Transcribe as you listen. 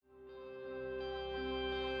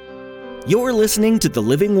You're listening to The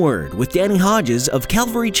Living Word with Danny Hodges of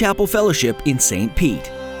Calvary Chapel Fellowship in St.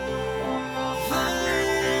 Pete.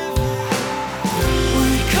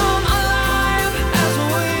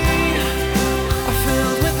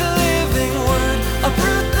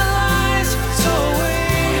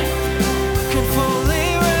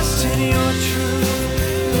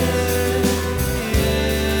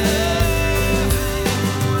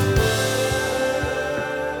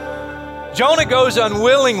 Jonah goes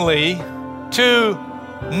unwillingly to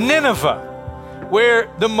Nineveh, where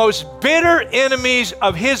the most bitter enemies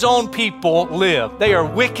of his own people live. They are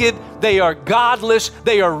wicked, they are godless,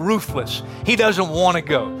 they are ruthless. He doesn't want to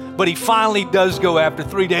go, but he finally does go after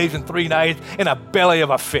 3 days and 3 nights in a belly of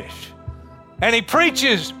a fish. And he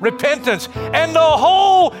preaches repentance, and the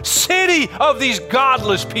whole city of these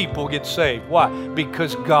godless people gets saved. Why?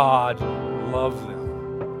 Because God loved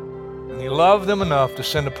them. And he loved them enough to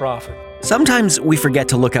send a prophet. Sometimes we forget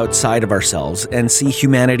to look outside of ourselves and see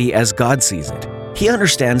humanity as God sees it. He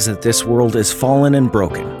understands that this world is fallen and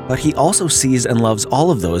broken, but he also sees and loves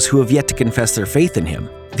all of those who have yet to confess their faith in him.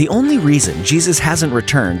 The only reason Jesus hasn't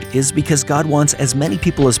returned is because God wants as many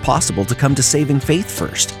people as possible to come to saving faith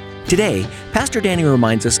first. Today, Pastor Danny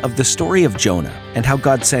reminds us of the story of Jonah and how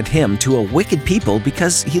God sent him to a wicked people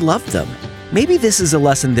because he loved them. Maybe this is a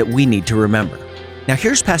lesson that we need to remember. Now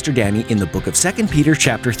here's Pastor Danny in the book of 2 Peter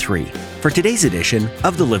chapter 3 for today's edition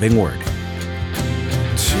of The Living Word. To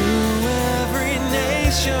every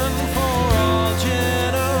nation for all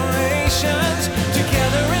generations,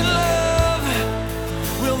 together in love,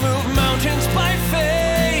 we'll move mountains by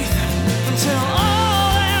faith until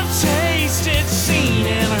all have tasted, seen,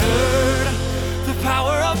 and heard the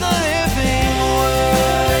power of the living word.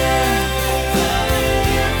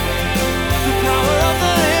 The power of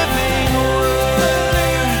the living word.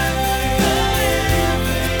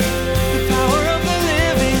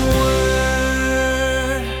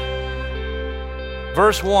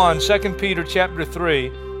 Verse 1, 2 Peter chapter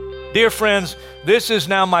 3. Dear friends, this is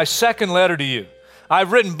now my second letter to you.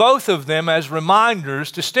 I've written both of them as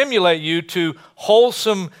reminders to stimulate you to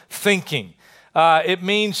wholesome thinking. It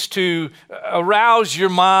means to arouse your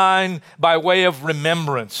mind by way of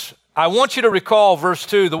remembrance. I want you to recall verse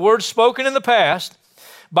 2, the words spoken in the past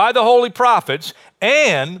by the holy prophets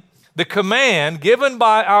and the command given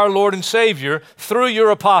by our Lord and Savior through your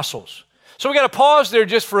apostles. So we got to pause there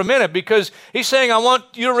just for a minute because he's saying, I want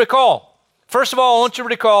you to recall. First of all, I want you to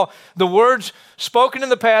recall the words spoken in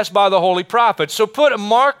the past by the holy prophets. So put a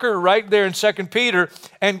marker right there in 2 Peter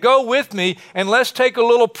and go with me and let's take a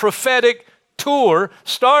little prophetic tour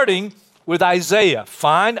starting with Isaiah.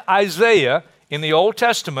 Find Isaiah in the Old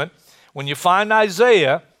Testament. When you find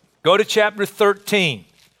Isaiah, go to chapter 13.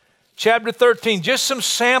 Chapter 13, just some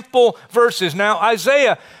sample verses. Now,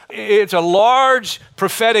 Isaiah, it's a large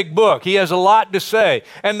prophetic book. He has a lot to say.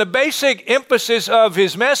 And the basic emphasis of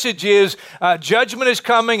his message is judgment is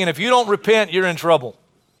coming, and if you don't repent, you're in trouble.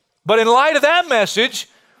 But in light of that message,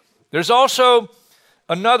 there's also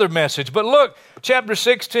another message. But look, chapter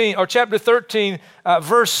 13,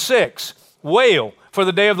 verse 6, wail, for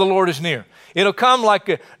the day of the Lord is near. It'll come like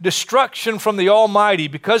a destruction from the Almighty.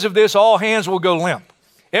 Because of this, all hands will go limp.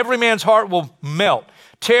 Every man's heart will melt.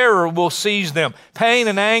 Terror will seize them. Pain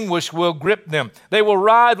and anguish will grip them. They will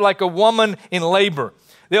writhe like a woman in labor.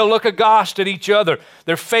 They'll look aghast at each other,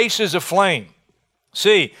 their faces aflame.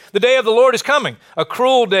 See, the day of the Lord is coming, a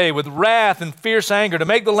cruel day with wrath and fierce anger to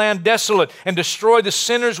make the land desolate and destroy the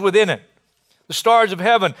sinners within it. The stars of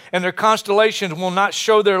heaven and their constellations will not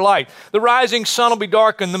show their light. The rising sun will be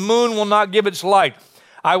darkened. The moon will not give its light.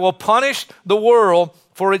 I will punish the world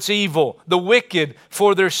for its evil, the wicked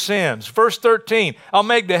for their sins. Verse 13, I'll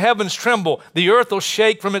make the heavens tremble. The earth will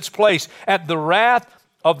shake from its place at the wrath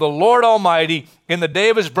of the Lord Almighty in the day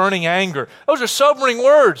of his burning anger. Those are sobering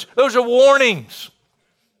words. Those are warnings.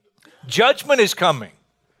 Judgment is coming.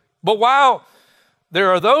 But while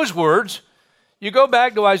there are those words, you go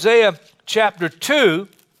back to Isaiah chapter 2,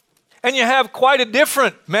 and you have quite a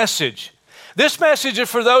different message. This message is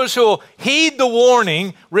for those who will heed the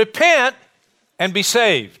warning, repent, and be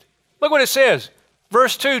saved. Look what it says.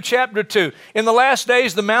 Verse 2, chapter 2. In the last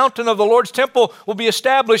days, the mountain of the Lord's temple will be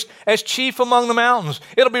established as chief among the mountains.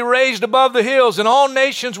 It'll be raised above the hills, and all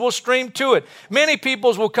nations will stream to it. Many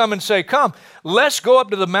peoples will come and say, come, let's go up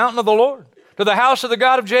to the mountain of the Lord, to the house of the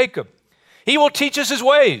God of Jacob. He will teach us his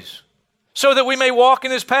ways, so that we may walk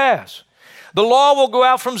in his paths. The law will go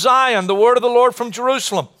out from Zion, the word of the Lord from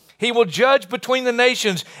Jerusalem. He will judge between the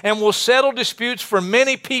nations and will settle disputes for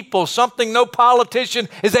many people, something no politician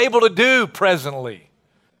is able to do presently.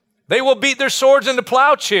 They will beat their swords into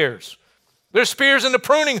plowshares, their spears into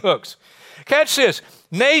pruning hooks. Catch this.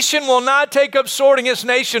 Nation will not take up sword against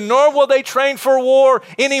nation, nor will they train for war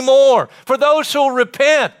anymore. For those who will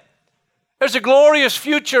repent, there's a glorious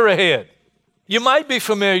future ahead. You might be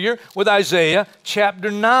familiar with Isaiah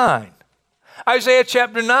chapter 9. Isaiah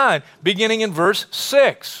chapter 9, beginning in verse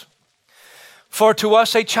 6. For to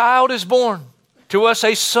us a child is born, to us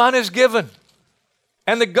a son is given,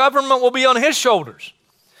 and the government will be on his shoulders.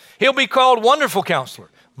 He'll be called Wonderful Counselor,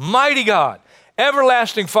 Mighty God,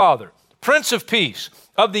 Everlasting Father, Prince of Peace.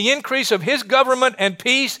 Of the increase of his government and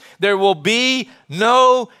peace, there will be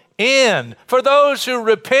no end. For those who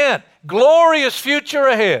repent, glorious future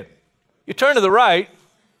ahead. You turn to the right,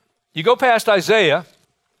 you go past Isaiah.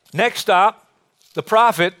 Next stop, the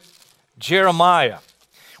prophet Jeremiah.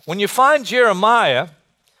 When you find Jeremiah,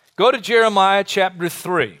 go to Jeremiah chapter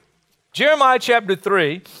 3. Jeremiah chapter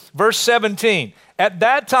 3, verse 17. At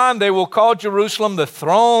that time they will call Jerusalem the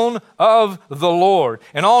throne of the Lord,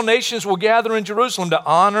 and all nations will gather in Jerusalem to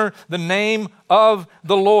honor the name of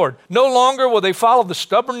the Lord. No longer will they follow the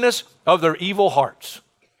stubbornness of their evil hearts.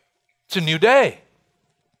 It's a new day.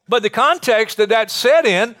 But the context that that's set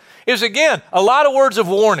in is, again, a lot of words of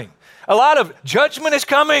warning. A lot of judgment is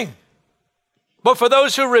coming. But for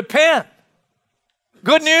those who repent,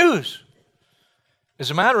 good news.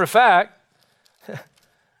 As a matter of fact,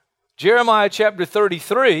 Jeremiah chapter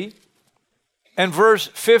 33 and verse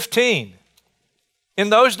 15. In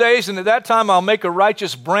those days and at that time, I'll make a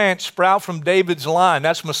righteous branch sprout from David's line.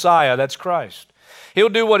 That's Messiah, that's Christ. He'll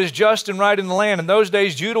do what is just and right in the land. In those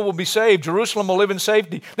days, Judah will be saved. Jerusalem will live in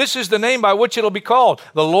safety. This is the name by which it'll be called,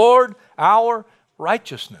 the Lord our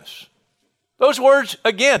righteousness. Those words,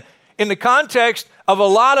 again, in the context of a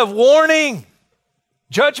lot of warning.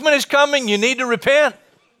 Judgment is coming. You need to repent.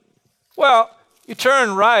 Well, you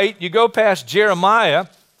turn right, you go past Jeremiah,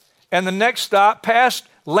 and the next stop, past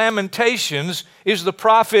Lamentations, is the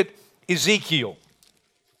prophet Ezekiel.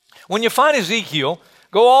 When you find Ezekiel,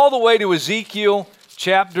 go all the way to Ezekiel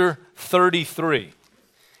chapter 33.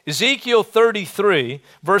 Ezekiel 33,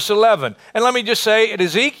 verse 11. And let me just say,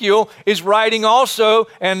 Ezekiel is writing also,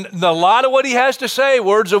 and a lot of what he has to say,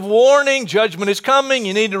 words of warning, judgment is coming,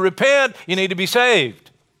 you need to repent, you need to be saved.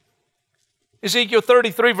 Ezekiel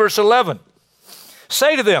 33, verse 11.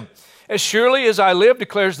 Say to them, as surely as I live,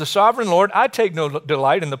 declares the sovereign Lord, I take no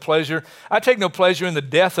delight in the pleasure, I take no pleasure in the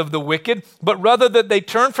death of the wicked, but rather that they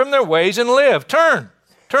turn from their ways and live. Turn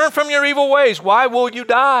from your evil ways. Why will you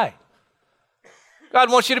die? God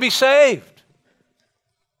wants you to be saved.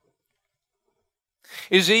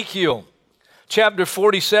 Ezekiel chapter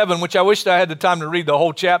 47, which I wished I had the time to read the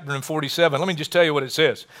whole chapter in 47. Let me just tell you what it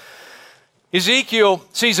says. Ezekiel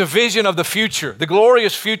sees a vision of the future, the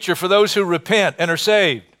glorious future for those who repent and are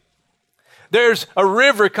saved. There's a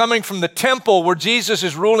river coming from the temple where Jesus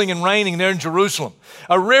is ruling and reigning there in Jerusalem.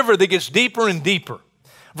 A river that gets deeper and deeper.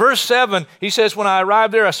 Verse 7, he says, when I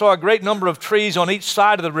arrived there, I saw a great number of trees on each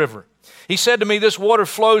side of the river. He said to me, this water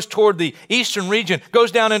flows toward the eastern region,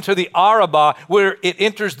 goes down into the Arabah where it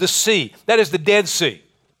enters the sea. That is the Dead Sea.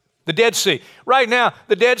 The Dead Sea. Right now,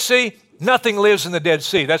 the Dead Sea, nothing lives in the Dead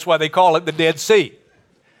Sea. That's why they call it the Dead Sea.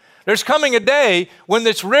 There's coming a day when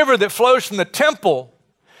this river that flows from the temple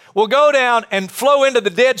will go down and flow into the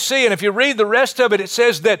Dead Sea. And if you read the rest of it, it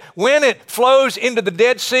says that when it flows into the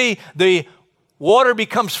Dead Sea, the water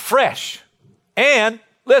becomes fresh. And,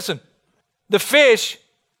 listen, the fish,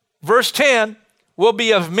 verse 10, will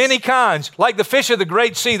be of many kinds, like the fish of the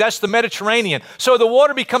great sea. That's the Mediterranean. So the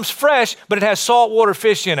water becomes fresh, but it has saltwater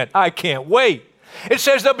fish in it. I can't wait. It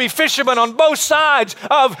says there'll be fishermen on both sides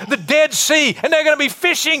of the Dead Sea, and they're going to be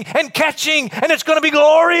fishing and catching, and it's going to be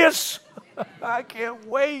glorious. I can't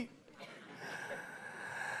wait.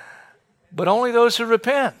 But only those who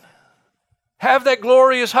repent have that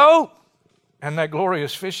glorious hope and that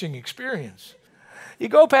glorious fishing experience. You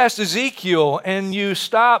go past Ezekiel and you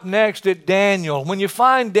stop next at Daniel. When you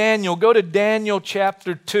find Daniel, go to Daniel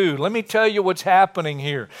chapter 2. Let me tell you what's happening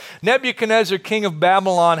here. Nebuchadnezzar, king of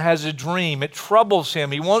Babylon, has a dream. It troubles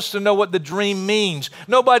him. He wants to know what the dream means.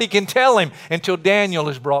 Nobody can tell him until Daniel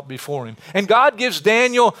is brought before him. And God gives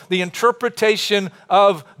Daniel the interpretation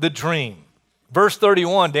of the dream. Verse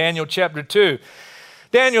 31, Daniel chapter 2.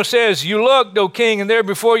 Daniel says, you looked, O king, and there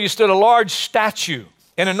before you stood a large statue.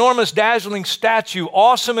 An enormous, dazzling statue,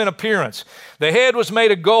 awesome in appearance. The head was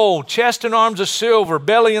made of gold, chest and arms of silver,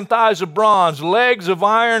 belly and thighs of bronze, legs of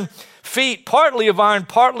iron, feet partly of iron,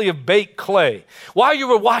 partly of baked clay. While you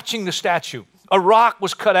were watching the statue, a rock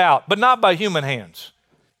was cut out, but not by human hands.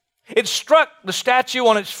 It struck the statue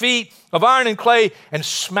on its feet of iron and clay and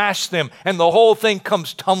smashed them, and the whole thing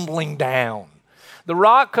comes tumbling down. The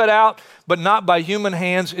rock cut out, but not by human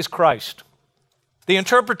hands, is Christ. The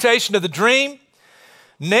interpretation of the dream,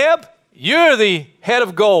 Neb, you're the head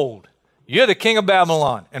of gold. You're the king of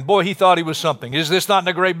Babylon. And boy, he thought he was something. Is this not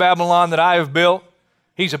the great Babylon that I have built?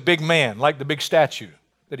 He's a big man, like the big statue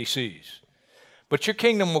that he sees. But your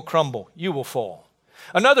kingdom will crumble. You will fall.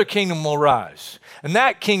 Another kingdom will rise, and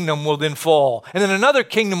that kingdom will then fall, and then another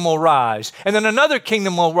kingdom will rise, and then another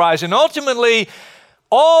kingdom will rise, and ultimately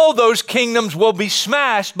all those kingdoms will be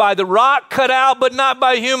smashed by the rock cut out, but not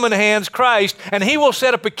by human hands, Christ, and he will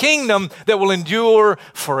set up a kingdom that will endure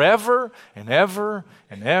forever and ever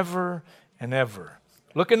and ever and ever.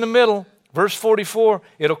 Look in the middle, verse 44,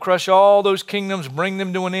 it'll crush all those kingdoms, bring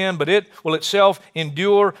them to an end, but it will itself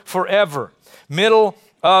endure forever. Middle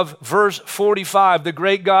of verse 45, the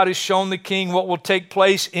great God has shown the king what will take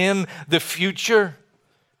place in the future.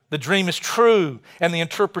 The dream is true, and the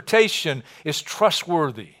interpretation is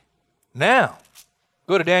trustworthy. Now,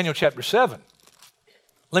 go to Daniel chapter 7.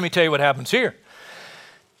 Let me tell you what happens here.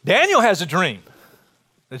 Daniel has a dream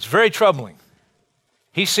that's very troubling.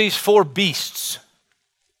 He sees 4 beasts.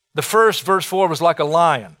 The first, verse 4, was like a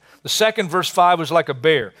lion. The second, verse 5, was like a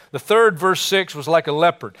bear. The third, verse 6, was like a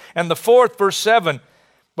leopard. And the fourth, verse 7,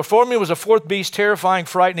 before me was a fourth beast, terrifying,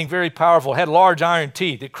 frightening, very powerful, had large iron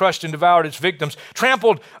teeth. It crushed and devoured its victims,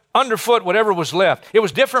 trampled underfoot whatever was left. It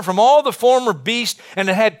was different from all the former beasts, and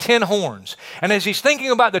it had 10 horns. And as he's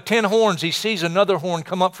thinking about the 10 horns, he sees another horn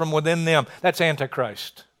come up from within them. That's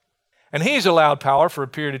Antichrist. And he's allowed power for a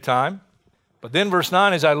period of time. But then verse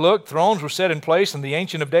 9, as I looked, thrones were set in place, and the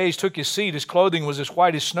Ancient of Days took his seat. His clothing was as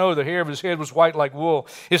white as snow. The hair of his head was white like wool.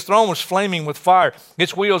 His throne was flaming with fire.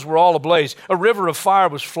 Its wheels were all ablaze. A river of fire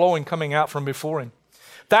was flowing, coming out from before him.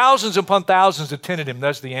 Thousands upon thousands attended him.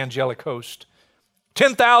 That's the angelic host.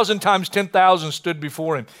 10,000 times 10,000 stood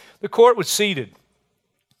before him. The court was seated,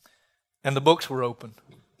 and the books were open.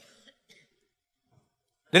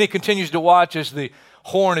 Then he continues to watch as the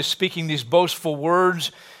horn is speaking these boastful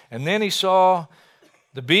words. And then he saw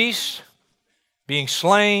the beast being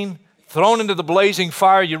slain, thrown into the blazing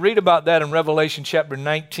fire. You read about that in Revelation chapter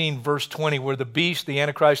 19, verse 20, where the beast, the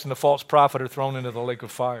Antichrist, and the false prophet are thrown into the lake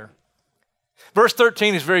of fire. Verse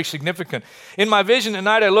 13 is very significant. In my vision at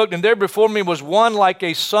night I looked, and there before me was one like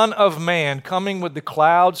a son of man coming with the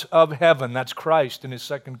clouds of heaven. That's Christ in his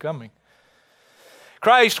second coming.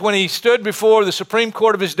 Christ, when he stood before the Supreme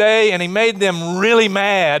Court of his day, and he made them really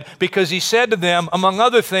mad because he said to them, among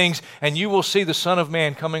other things, and you will see the Son of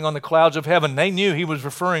Man coming on the clouds of heaven. They knew he was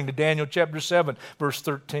referring to Daniel chapter 7, verse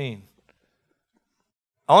 13.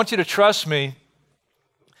 I want you to trust me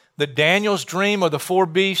that Daniel's dream of the 4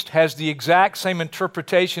 beasts has the exact same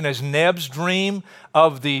interpretation as Neb's dream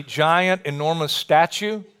of the giant, enormous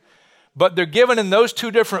statue. But they're given in those 2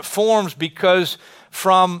 different forms because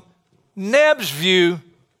from Neb's view,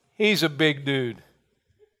 he's a big dude,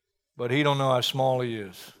 but he don't know how small he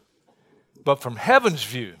is. But from heaven's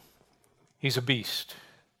view, he's a beast.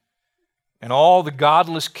 And all the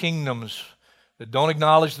godless kingdoms that don't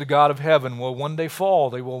acknowledge the God of heaven will one day fall,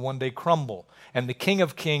 they will one day crumble. And the King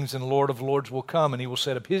of kings and Lord of lords will come, and he will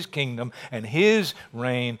set up his kingdom, and his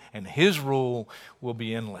reign and his rule will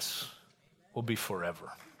be endless, will be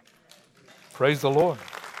forever. Praise the Lord.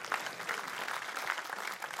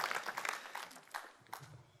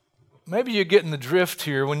 Maybe you're getting the drift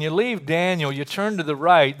here. When you leave Daniel, you turn to the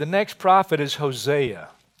right. The next prophet is Hosea.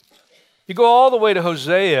 You go all the way to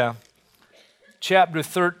Hosea chapter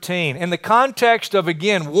 13. In the context of,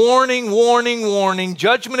 again, warning, warning, warning,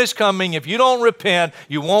 judgment is coming. If you don't repent,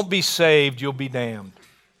 you won't be saved, you'll be damned.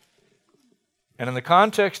 And in the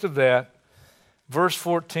context of that, verse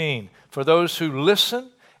 14, for those who listen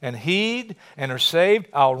and heed and are saved,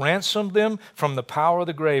 I'll ransom them from the power of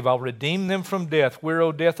the grave. I'll redeem them from death. Where,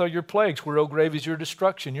 O death, are your plagues? Where, O grave, is your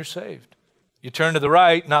destruction? You're saved. You turn to the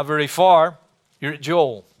right, not very far, you're at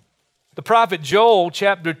Joel. The prophet Joel,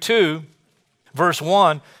 chapter 2, verse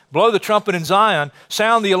 1, blow the trumpet in Zion,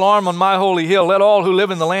 sound the alarm on my holy hill. Let all who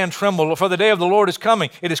live in the land tremble, for the day of the Lord is coming.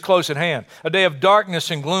 It is close at hand. A day of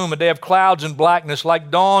darkness and gloom, a day of clouds and blackness,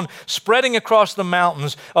 like dawn spreading across the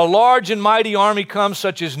mountains. A large and mighty army comes,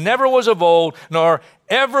 such as never was of old, nor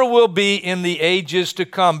ever will be in the ages to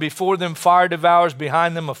come. Before them fire devours,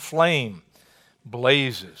 behind them a flame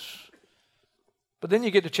blazes. But then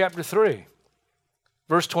you get to chapter 3,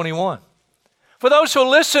 verse 21. For those who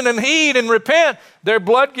listen and heed and repent, their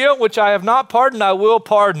blood guilt, which I have not pardoned, I will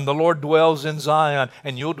pardon. The Lord dwells in Zion,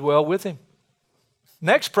 and you'll dwell with him.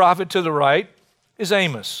 Next prophet to the right is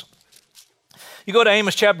Amos. You go to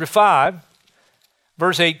Amos chapter 5,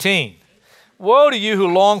 verse 18. Woe to you who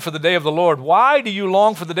long for the day of the Lord. Why do you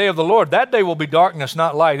long for the day of the Lord? That day will be darkness,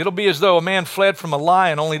 not light. It'll be as though a man fled from a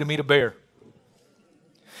lion only to meet a bear.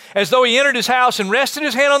 As though he entered his house and rested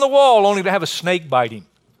his hand on the wall only to have a snake bite him.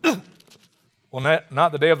 Will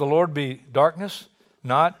not the day of the Lord be darkness,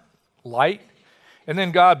 not light? And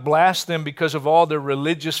then God blasts them because of all their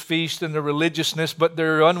religious feast and their religiousness, but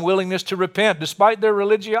their unwillingness to repent despite their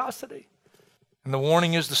religiosity. And the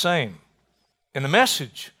warning is the same. And the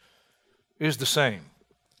message is the same.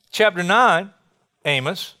 Chapter 9,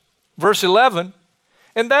 Amos, verse 11,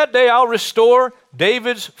 "In that day I'll restore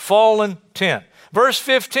David's fallen tent." Verse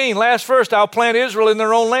 15, last verse, "I'll plant Israel in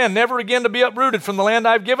their own land, never again to be uprooted from the land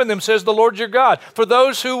I've given them, says the Lord your God, for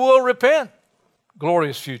those who will repent."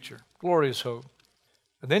 Glorious future, glorious hope.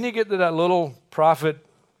 And then you get to that little prophet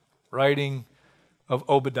writing of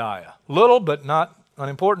Obadiah. Little, but not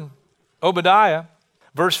unimportant. Obadiah,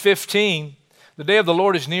 verse 15, "The day of the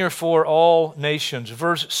Lord is near for all nations."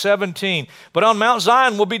 Verse 17, "But on Mount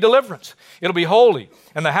Zion will be deliverance. It'll be holy,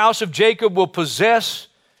 and the house of Jacob will possess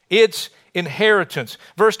its inheritance."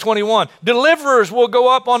 Verse 21, "Deliverers will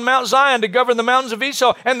go up on Mount Zion to govern the mountains of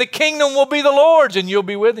Esau, and the kingdom will be the Lord's, and you'll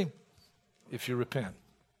be with him if you repent."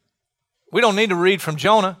 We don't need to read from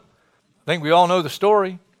Jonah. I think we all know the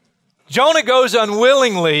story. Jonah goes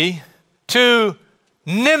unwillingly to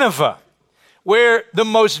Nineveh, where the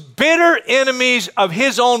most bitter enemies of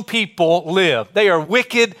his own people live. They are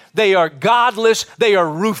wicked, they are godless, they are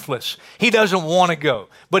ruthless. He doesn't want to go,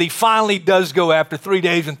 but he finally does go after 3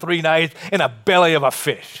 days and 3 nights in a belly of a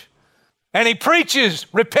fish. And he preaches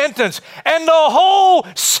repentance, and the whole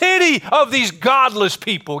city of these godless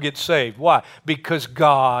people gets saved. Why? Because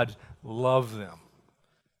God loved them.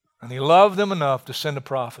 And he loved them enough to send a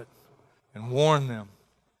prophet and warn them.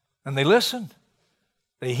 And they listened.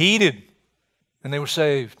 They heeded. And they were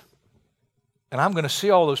saved. And I'm going to see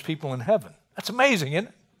all those people in heaven. That's amazing, isn't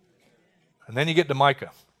it? And then you get to Micah.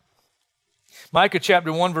 Micah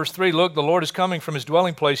chapter 1, verse 3, "Look, the Lord is coming from his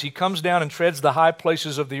dwelling place. He comes down and treads the high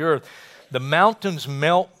places of the earth. The mountains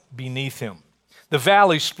melt beneath him. The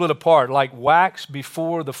valleys split apart like wax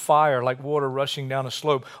before the fire, like water rushing down a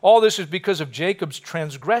slope. All this is because of Jacob's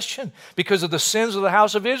transgression, because of the sins of the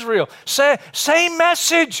house of Israel." Same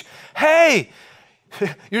message. Hey,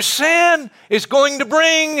 your sin is going to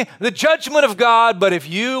bring the judgment of God, but if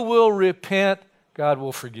you will repent, God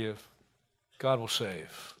will forgive. God will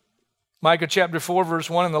save. Micah chapter 4,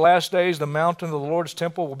 verse 1, "In the last days, the mountain of the Lord's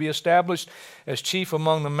temple will be established as chief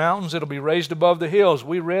among the mountains. It'll be raised above the hills."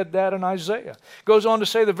 We read that in Isaiah. Goes on to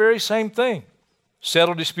say the very same thing.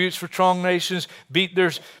 "Settle disputes for strong nations, beat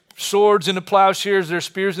their swords into plowshares, their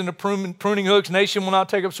spears into pruning hooks. Nation will not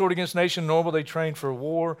take up sword against nation, nor will they train for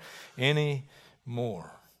war any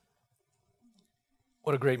more."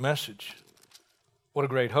 What a great message. What a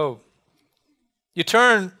great hope. You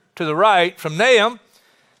turn to the right from Nahum.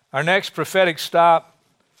 Our next prophetic stop,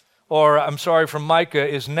 from Micah,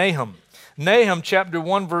 is Nahum. Nahum chapter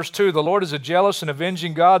 1, verse 2, "The Lord is a jealous and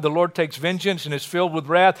avenging God. The Lord takes vengeance and is filled with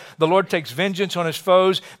wrath. The Lord takes vengeance on his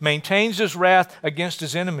foes, maintains his wrath against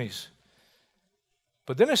his enemies."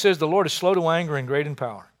 But then it says, "The Lord is slow to anger and great in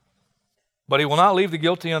power. But he will not leave the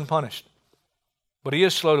guilty unpunished." But he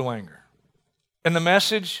is slow to anger. And the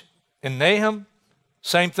message in Nahum,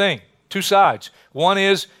 same thing, two sides. One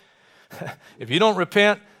is, if you don't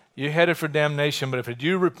repent, you're headed for damnation. But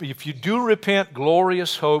if you do repent,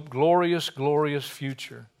 glorious hope, glorious, glorious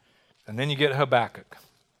future. And then you get Habakkuk.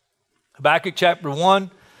 Habakkuk chapter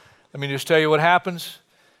 1, let me just tell you what happens.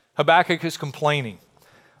 Habakkuk is complaining.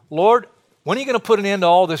 "Lord, when are you going to put an end to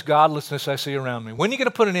all this godlessness I see around me? When are you going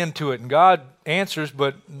to put an end to it?" And God answers,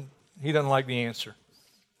 but he doesn't like the answer.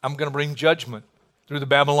 "I'm going to bring judgment through the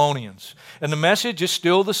Babylonians." And the message is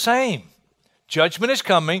still the same. Judgment is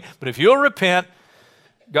coming, but if you'll repent,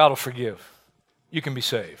 God will forgive. You can be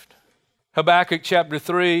saved. Habakkuk chapter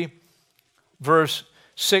 3, verse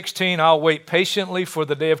 16, "I'll wait patiently for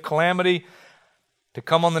the day of calamity to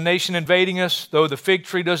come on the nation invading us. Though the fig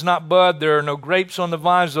tree does not bud, there are no grapes on the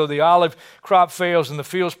vines, though the olive crop fails and the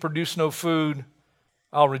fields produce no food,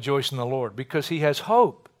 I'll rejoice in the Lord," because he has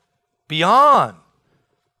hope beyond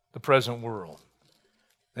the present world.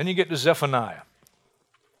 Then you get to Zephaniah.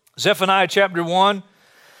 Zephaniah chapter 1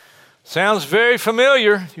 sounds very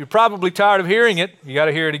familiar. You're probably tired of hearing it. You got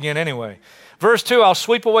to hear it again anyway. Verse 2, "I'll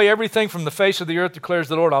sweep away everything from the face of the earth, declares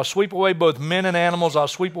the Lord. I'll sweep away both men and animals. I'll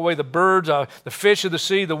sweep away the birds, the fish of the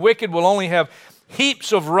sea. The wicked will only have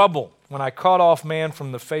heaps of rubble when I cut off man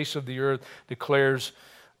from the face of the earth, declares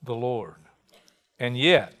the Lord." And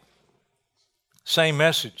yet, same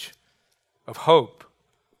message of hope,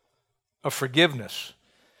 of forgiveness,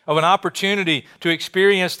 of an opportunity to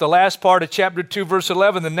experience the last part of chapter 2, verse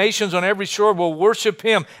 11. "The nations on every shore will worship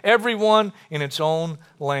him, everyone in its own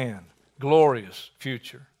land." Glorious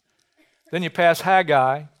future. Then you pass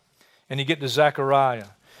Haggai and you get to Zechariah.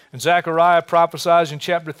 And Zechariah prophesies in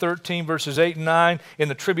chapter 13, verses 8 and 9, in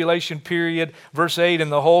the tribulation period. Verse 8,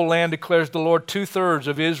 and the whole land declares the Lord, 2/3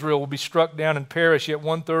 of Israel will be struck down and perish, yet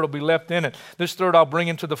 1/3 will be left in it. This third I'll bring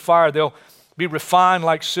into the fire. They'll be refined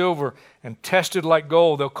like silver and tested like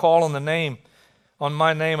gold. They'll call on my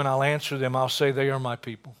name, and I'll answer them. I'll say, they are my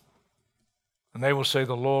people. And they will say,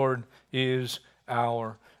 the Lord is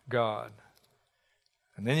our God.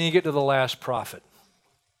 And then you get to the last prophet,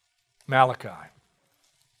 Malachi.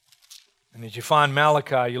 And as you find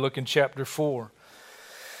Malachi, you look in chapter 4.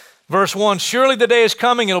 Verse 1, surely the day is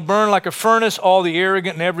coming, it'll burn like a furnace. All the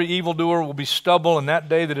arrogant and every evildoer will be stubble, and that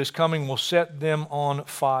day that is coming will set them on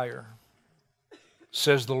fire,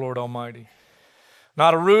 says the Lord Almighty.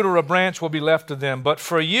 Not a root or a branch will be left to them. But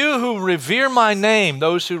for you who revere my name,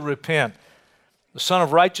 those who repent, the Son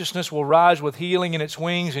of Righteousness will rise with healing in its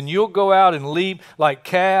wings, and you'll go out and leap like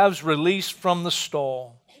calves released from the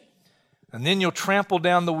stall. And then you'll trample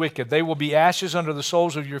down the wicked. They will be ashes under the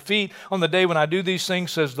soles of your feet on the day when I do these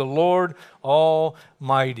things, says the Lord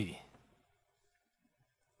Almighty.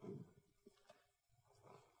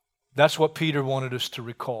 That's what Peter wanted us to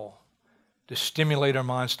recall, to stimulate our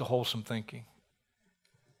minds to wholesome thinking.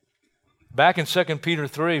 Back in 2 Peter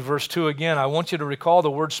 3, verse 2 again, I want you to recall the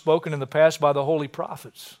words spoken in the past by the holy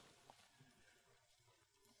prophets.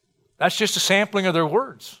 That's just a sampling of their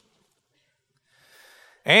words.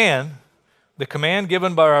 And the command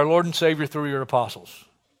given by our Lord and Savior through your apostles.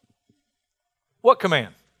 What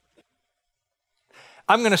command?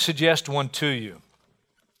 I'm going to suggest one to you.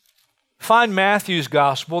 Find Matthew's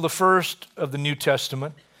Gospel, the first of the New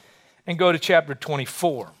Testament, and go to chapter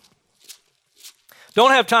 24.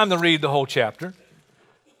 Don't have time to read the whole chapter.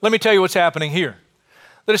 Let me tell you what's happening here.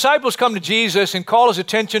 The disciples come to Jesus and call his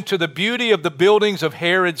attention to the beauty of the buildings of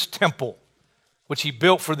Herod's temple, which he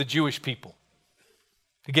built for the Jewish people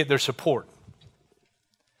to get their support.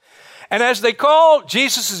 And as they call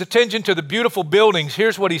Jesus' attention to the beautiful buildings,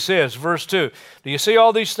 here's what he says, verse 2. Do you see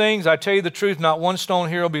all these things? I tell you the truth, not one stone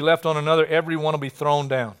here will be left on another. Every one will be thrown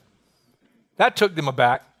down. That took them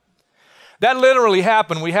aback. That literally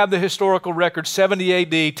happened. We have the historical record, 70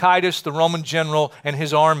 A.D., Titus, the Roman general, and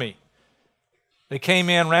his army. They came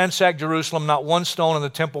in, ransacked Jerusalem. Not one stone in the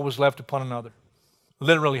temple was left upon another.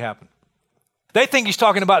 Literally happened. They think he's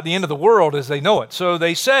talking about the end of the world as they know it. So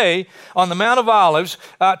they say on the Mount of Olives,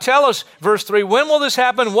 tell us, verse 3, when will this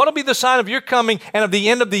happen? What will be the sign of your coming and of the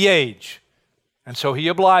end of the age? And so he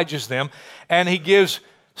obliges them, and he gives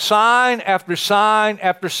sign after sign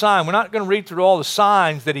after sign. We're not going to read through all the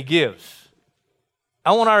signs that he gives.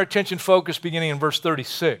 I want our attention focused beginning in verse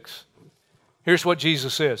 36. Here's what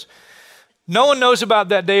Jesus says. No one knows about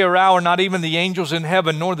that day or hour, not even the angels in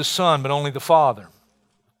heaven, nor the Son, but only the Father.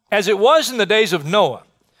 As it was in the days of Noah,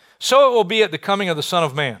 so it will be at the coming of the Son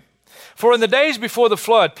of Man. For in the days before the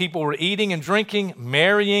flood, people were eating and drinking,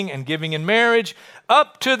 marrying and giving in marriage,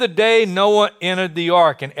 up to the day Noah entered the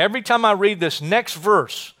ark. And every time I read this next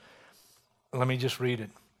verse, let me just read it.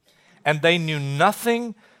 And they knew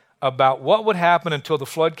nothing about what would happen until the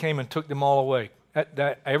flood came and took them all away.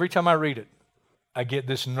 Every time I read it, I get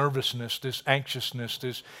this nervousness, this anxiousness,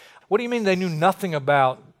 this, what do you mean they knew nothing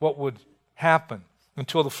about what would happen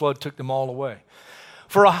until the flood took them all away?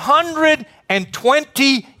 For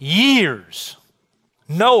 120 years,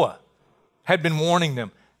 Noah had been warning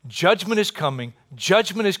them, judgment is coming,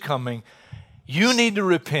 judgment is coming. You need to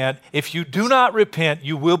repent. If you do not repent,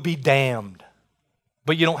 you will be damned.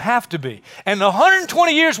 But you don't have to be. And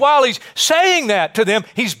 120 years while he's saying that to them,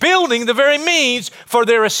 he's building the very means for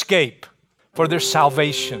their escape, for their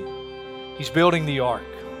salvation. He's building the ark.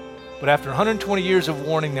 But after 120 years of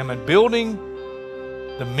warning them and building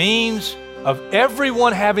the means of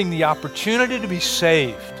everyone having the opportunity to be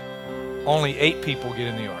saved, only 8 people get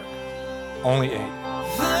in the ark. Only 8.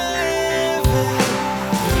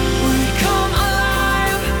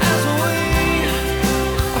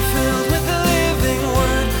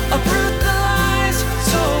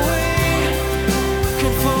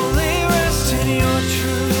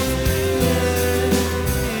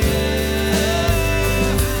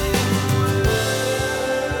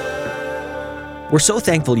 We're so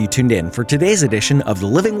thankful you tuned in for today's edition of The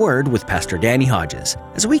Living Word with Pastor Danny Hodges.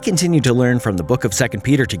 As we continue to learn from the book of 2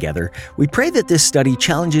 Peter together, we pray that this study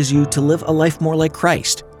challenges you to live a life more like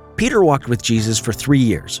Christ. Peter walked with Jesus for 3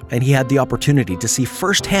 years, and he had the opportunity to see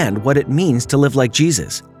firsthand what it means to live like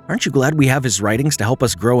Jesus. Aren't you glad we have his writings to help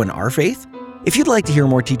us grow in our faith? If you'd like to hear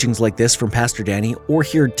more teachings like this from Pastor Danny or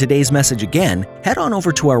hear today's message again, head on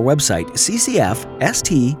over to our website,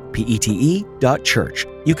 ccfstpete.church.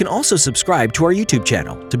 You can also subscribe to our YouTube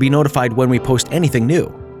channel to be notified when we post anything new.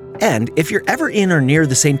 And if you're ever in or near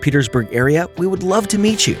the St. Petersburg area, we would love to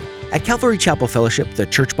meet you. At Calvary Chapel Fellowship, the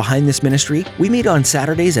church behind this ministry, we meet on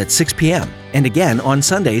Saturdays at 6 p.m. and again on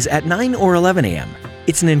Sundays at 9 or 11 a.m.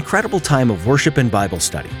 It's an incredible time of worship and Bible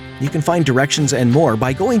study. You can find directions and more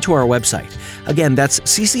by going to our website. Again, that's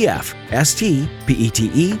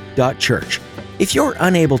ccfstpete.church. If you're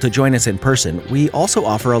unable to join us in person, we also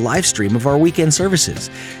offer a live stream of our weekend services.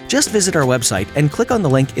 Just visit our website and click on the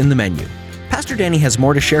link in the menu. Pastor Danny has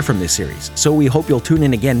more to share from this series, so we hope you'll tune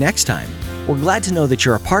in again next time. We're glad to know that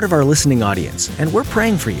you're a part of our listening audience, and we're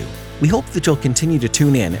praying for you. We hope that you'll continue to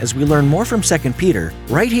tune in as we learn more from 2 Peter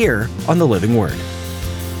right here on The Living Word.